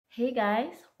Hey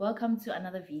guys, welcome to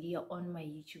another video on my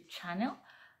YouTube channel.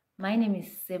 My name is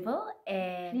Sybil,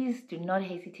 and please do not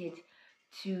hesitate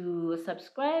to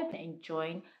subscribe and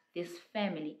join this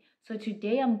family. So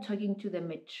today I'm talking to the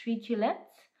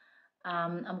matriculates.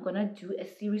 I'm gonna do a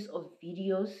series of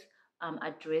videos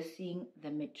addressing the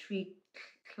matric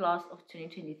class of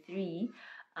 2023,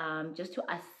 just to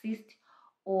assist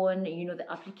on the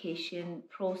application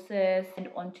process. And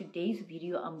on today's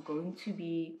video I'm going to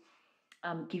be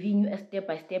giving you a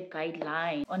step-by-step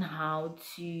guideline on how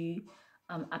to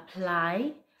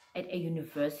apply at a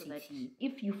university.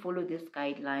 If you follow these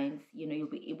guidelines, you'll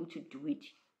be able to do it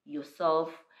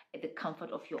yourself at the comfort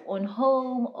of your own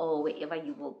home or wherever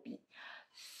you will be.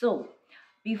 So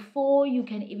before you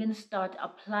can even start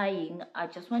applying, I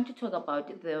just want to talk about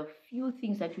the few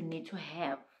things that you need to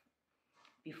have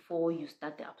before you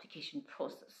start the application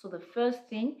process. So the first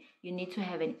thing, you need to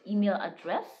have an email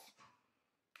address,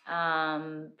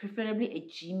 preferably a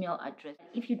Gmail address.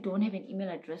 If you don't have an email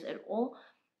address at all,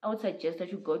 I would suggest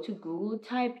that you go to Google,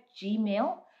 type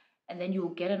Gmail, and then you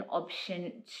will get an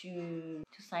option to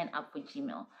sign up for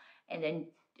Gmail, and then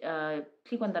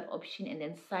click on that option and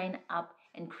then sign up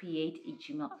and create a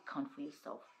Gmail account for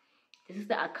yourself. This is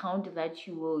the account that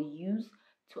you will use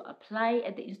to apply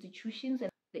at the institutions,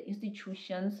 and the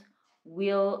institutions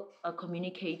will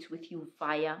communicate with you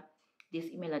via this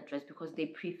email address because they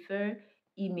prefer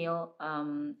email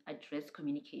address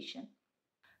communication.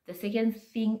 The second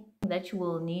thing that you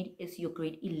will need is your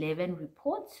grade 11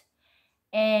 report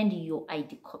and your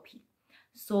ID copy.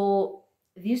 So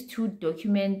these two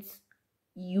documents,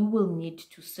 you will need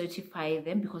to certify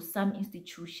them because some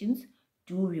institutions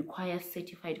do require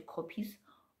certified copies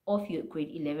of your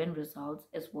grade 11 results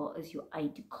as well as your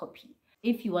ID copy.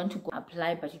 If you want to go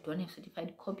apply but you don't have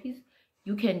certified copies,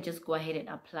 you can just go ahead and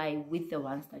apply with the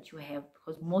ones that you have,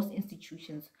 because most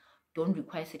institutions don't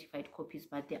require certified copies,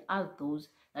 but there are those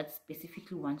that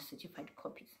specifically want certified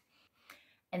copies.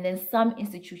 And then some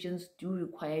institutions do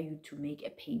require you to make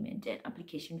a payment, an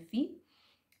application fee.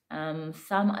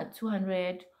 Some are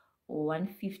 200 or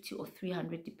 150 or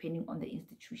 300 depending on the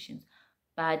institutions,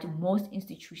 but most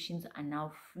institutions are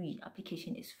now free.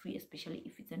 Application is free, especially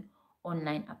if it's an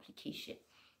online application.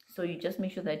 So you just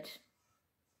make sure that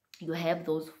you have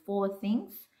those four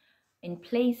things in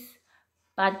place.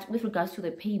 But with regards to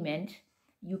the payment,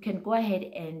 you can go ahead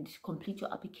and complete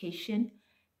your application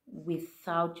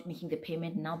without making the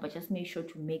payment now, but just make sure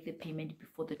to make the payment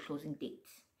before the closing date,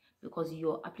 because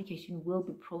your application will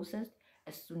be processed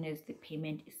as soon as the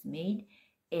payment is made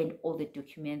and all the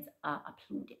documents are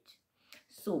uploaded.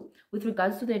 So with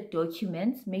regards to the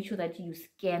documents, make sure that you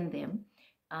scan them.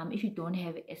 If you don't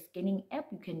have a scanning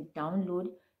app, you can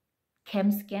download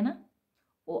Cam Scanner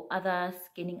or other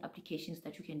scanning applications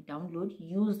that you can download.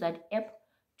 Use that app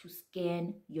to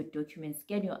scan your documents,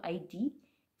 scan your ID,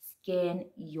 scan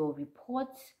your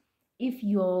reports. If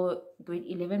your grade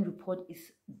 11 report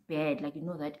is bad, like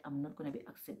that I'm not going to be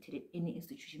accepted at any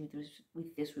institution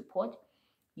with this report,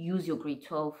 use your grade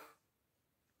 12,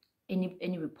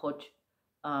 any report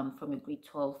from your grade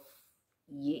 12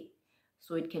 year.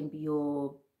 So it can be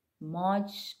your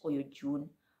March or your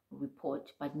June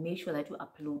report, but make sure that you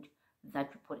upload that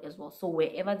report as well. So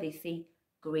wherever they say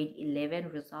grade 11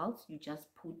 results, you just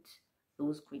put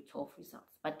those grade 12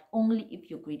 results, but only if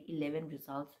your grade 11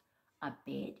 results are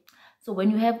bad. So when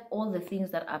you have all the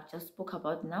things that I've just spoke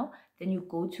about now, then you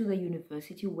go to the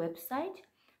university website,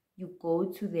 you go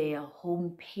to their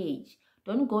home page.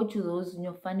 Don't go to those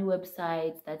funny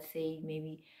websites that say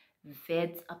maybe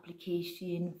VETS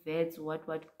application, VETS what.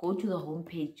 Go to the home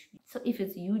page. So if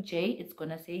it's UJ, it's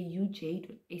gonna say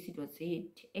uj.ac.za,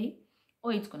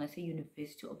 or it's gonna say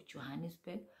University of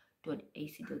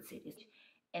Johannesburg.ac.za.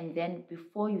 And then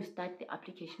before you start the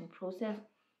application process,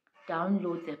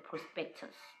 download the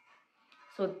prospectus.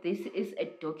 So this is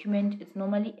a document. It's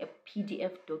normally a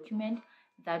PDF document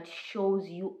that shows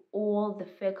you all the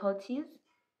faculties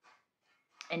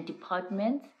and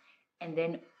departments, and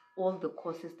then all the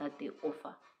courses that they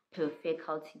offer per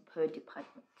faculty, per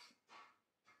department.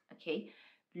 Okay,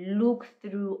 look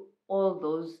through all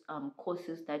those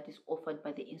courses that is offered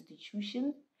by the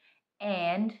institution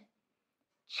and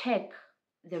check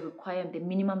the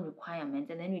minimum requirements,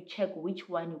 and then you check which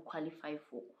one you qualify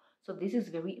for. So this is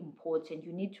very important.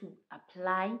 You need to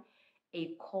apply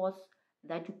a course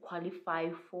that you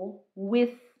qualify for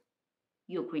with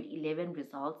your grade 11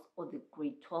 results or the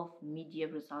grade 12 media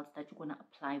results that you're going to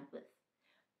apply with,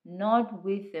 not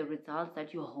with the results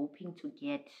that you're hoping to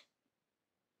get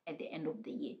at the end of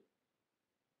the year.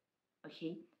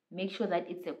 Okay, make sure that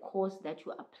it's a course that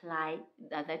you apply,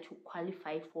 that you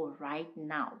qualify for right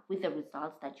now with the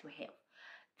results that you have.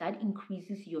 that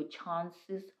increases your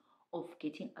chances of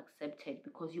getting accepted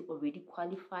because you already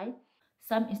qualify.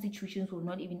 Some institutions will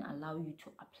not even allow you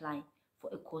to apply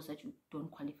for a course that you don't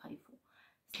qualify for.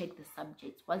 Check the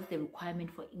subjects. What's the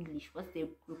requirement for English? What's the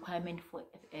requirement for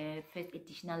first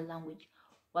additional language?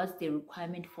 What's the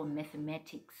requirement for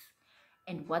mathematics?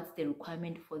 And what's the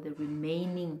requirement for the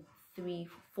remaining 3-4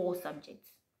 subjects?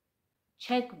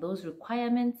 Check those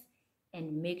requirements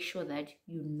and make sure that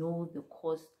you know the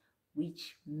course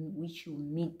which you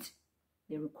meet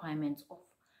the requirements of.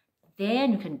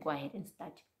 Then you can go ahead and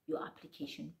start your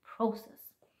application process.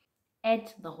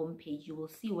 At the home page, you will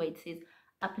see where it says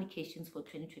applications for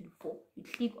 2024. You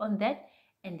click on that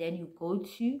and then you go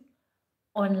to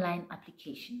online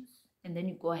applications, and then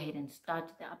you go ahead and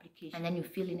start the application, and then you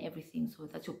fill in everything. So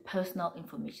that's your personal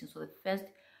information. So the first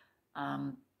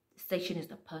section is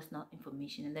the personal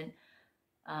information, and then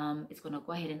it's going to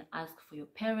go ahead and ask for your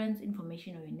parents'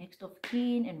 information or your next of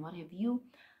kin and what have you.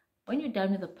 When you're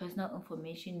done with the personal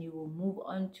information, you will move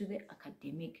on to the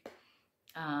academic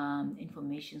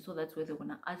information. So that's where they're going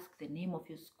to ask the name of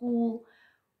your school.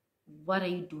 What are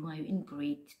you doing? Are you in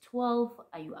grade 12?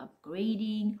 Are you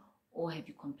upgrading, or have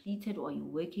you completed, or are you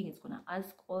working? It's going to ask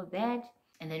all that,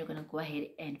 and then you're going to go ahead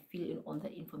and fill in all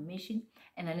that information,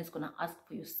 and then it's going to ask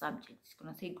for your subjects. It's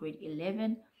going to say grade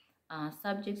 11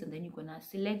 subjects, and then you're going to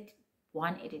select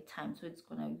one at a time. So it's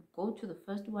going to go to the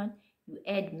first one. You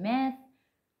add math.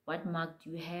 What mark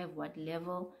do you have? What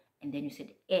level? And then you said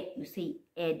add. You say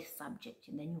add subject,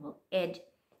 and then you will add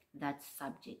that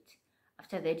subject.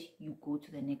 After that, you go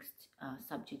to the next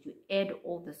subject. You add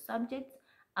all the subjects.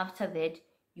 After that,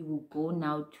 you will go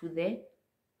now to the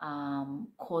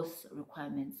course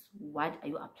requirements. What are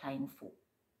you applying for?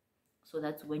 So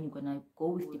that's when you're gonna go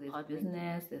with the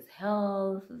business. There's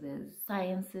health, there's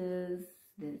sciences,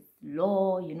 there's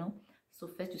law, you know. So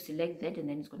first you select that, and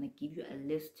then it's gonna give you a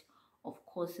list of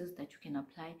courses that you can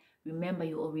apply. Remember,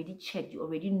 you already checked, you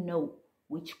already know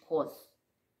which course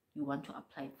you want to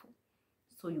apply for.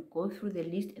 So you go through the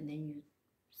list and then you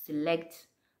select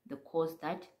the course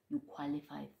that you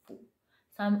qualify for.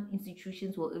 Some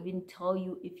institutions will even tell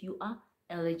you if you are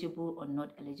eligible or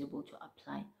not eligible to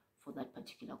apply for that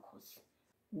particular course,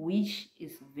 which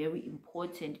is very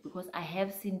important because I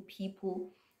have seen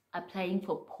people applying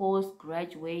for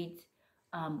postgraduate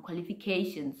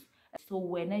qualifications. So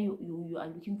when you are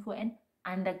looking for an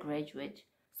undergraduate,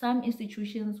 some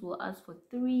institutions will ask for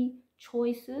 3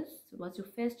 choices. What's your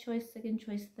first choice, second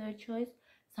choice, third choice?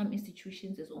 Some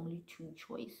institutions is only 2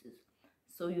 choices.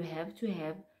 So you have to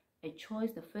have a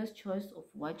choice, the first choice of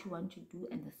what you want to do,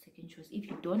 and the second choice. If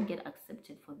you don't get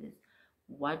accepted for this,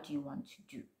 what do you want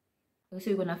to do? Okay, so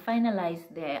you're going to finalize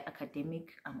the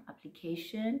academic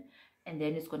application, and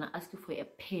then it's going to ask you for a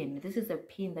PIN. This is a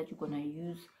PIN that you're going to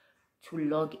use to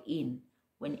log in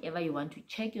whenever you want to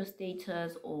check your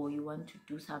status or you want to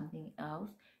do something else.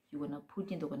 You're going to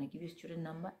put in, they're going to give you a student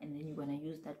number, and then you're going to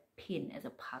use that PIN as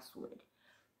a password.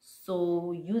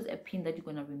 So use a PIN that you're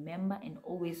going to remember and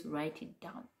always write it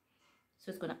down. So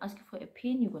it's going to ask you for a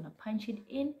PIN, you're going to punch it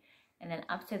in, and then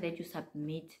after that you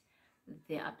submit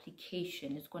the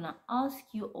application. It's going to ask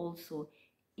you also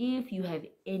if you have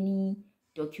any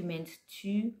documents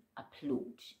to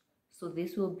upload. So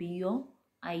this will be your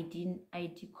ID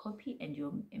copy and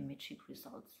your metric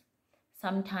results.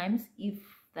 Sometimes if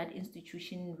that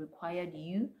institution required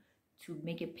you to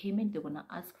make a payment, they're going to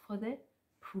ask for the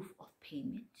proof of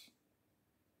payment.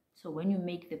 So when you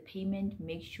make the payment,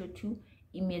 make sure to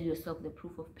email yourself the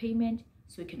proof of payment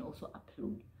so you can also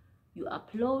upload. You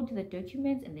upload the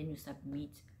documents and then you submit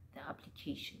the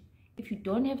application. If you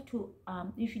don't have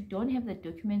the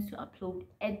documents to upload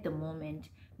at the moment,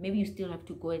 maybe you still have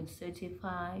to go and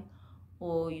certify,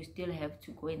 or you still have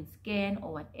to go and scan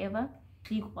or whatever,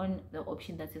 click on the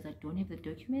option that says I don't have the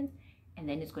documents, and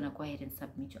then it's going to go ahead and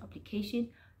submit your application.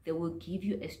 They will give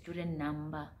you a student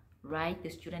number. Write the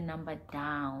student number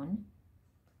down,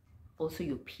 also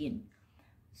your PIN.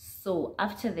 So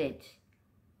after that,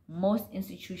 most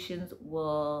institutions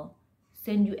will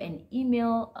send you an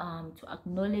email to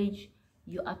acknowledge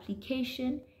your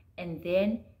application, and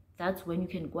then that's when you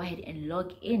can go ahead and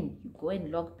log in. You go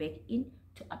and log back in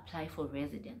to apply for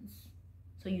residence.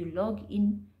 So you log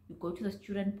in, you go to the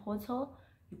student portal,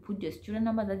 you put the student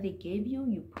number that they gave you,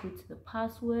 you put the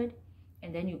password,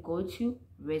 and then you go to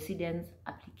residence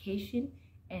application,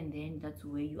 and then that's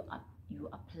where you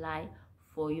apply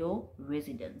for your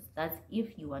residence. That's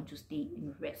if you want to stay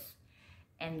in res.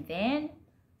 And then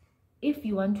if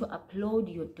you want to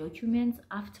upload your documents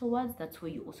afterwards, that's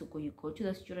where you also go. You go to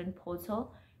the student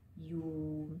portal,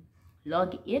 you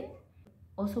log in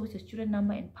also with your student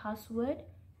number and password,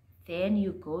 Then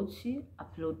you go to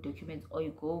upload documents, or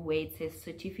you go where it says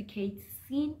certificate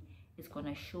seen. It's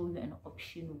gonna show you an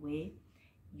option where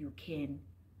you can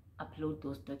upload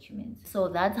those documents. So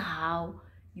that's how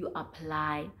you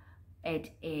apply at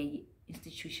a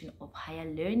institution of higher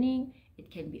learning. It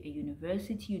can be a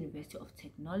university of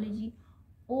technology,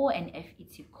 or an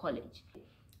FET college.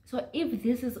 So if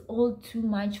this is all too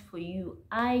much for you,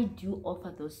 I do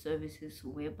offer those services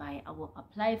whereby I will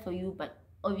apply for you, but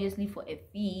obviously for a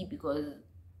fee, because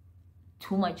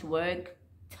too much work,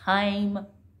 time,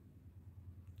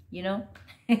 you know.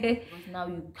 Because now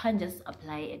you can't just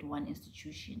apply at one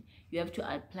institution. You have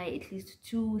to apply at least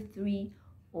 2, 3,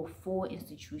 or 4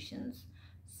 institutions.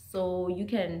 So you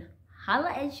can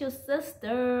holla at your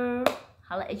sister,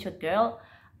 holla at your girl.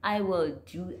 I will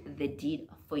do the deed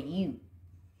for you.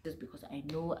 Just because I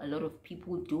know a lot of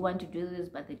people do want to do this,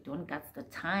 but they don't got the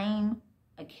time.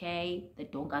 Okay, they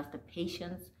don't got the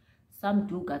patience. Some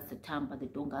do got the time, but they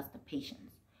don't got the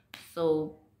patience.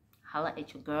 So holla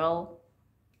at your girl.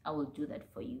 I will do that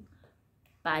for you.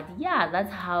 But yeah,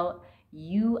 that's how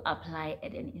you apply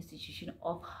at an institution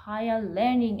of higher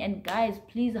learning. And guys,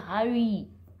 please hurry,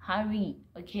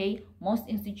 okay? Most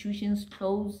institutions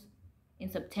close in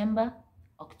September,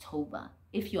 October,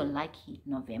 if you're lucky,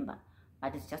 November.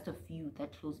 But it's just a few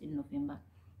that close in November,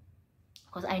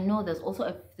 because I know there's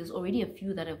already a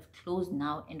few that have closed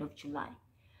now, end of July.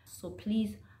 So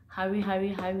please hurry.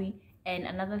 And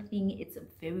another thing, it's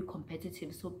very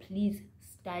competitive, so please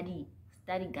study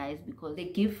guys, because they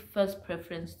give first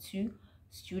preference to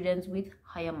students with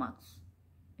higher marks.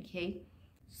 Okay,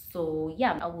 so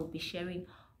yeah, I will be sharing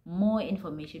more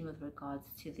information with regards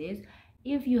to this.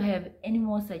 If you have any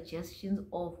more suggestions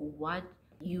of what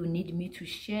you need me to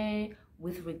share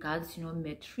with regards to,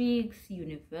 metrics,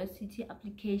 university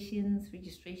applications,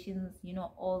 registrations,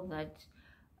 all that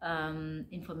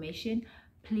information,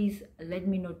 please let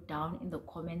me know down in the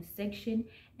comment section,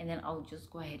 and then I'll just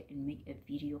go ahead and make a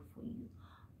video for you.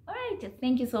 All right,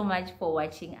 thank you so much for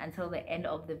watching until the end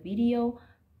of the video.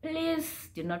 Please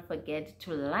do not forget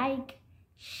to like,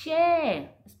 share,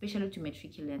 especially to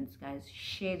matriculants, guys.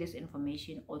 Share this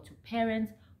information, or to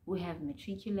parents who have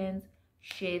matriculants.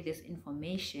 Share this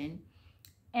information,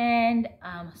 and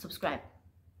subscribe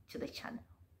to the channel,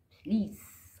 please.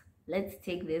 Let's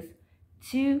take this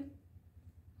to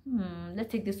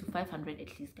 500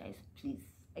 at least, guys, please.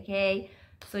 Okay,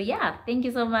 so yeah, thank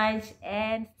you so much,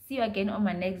 and see you again on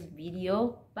my next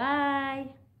video.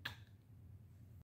 Bye.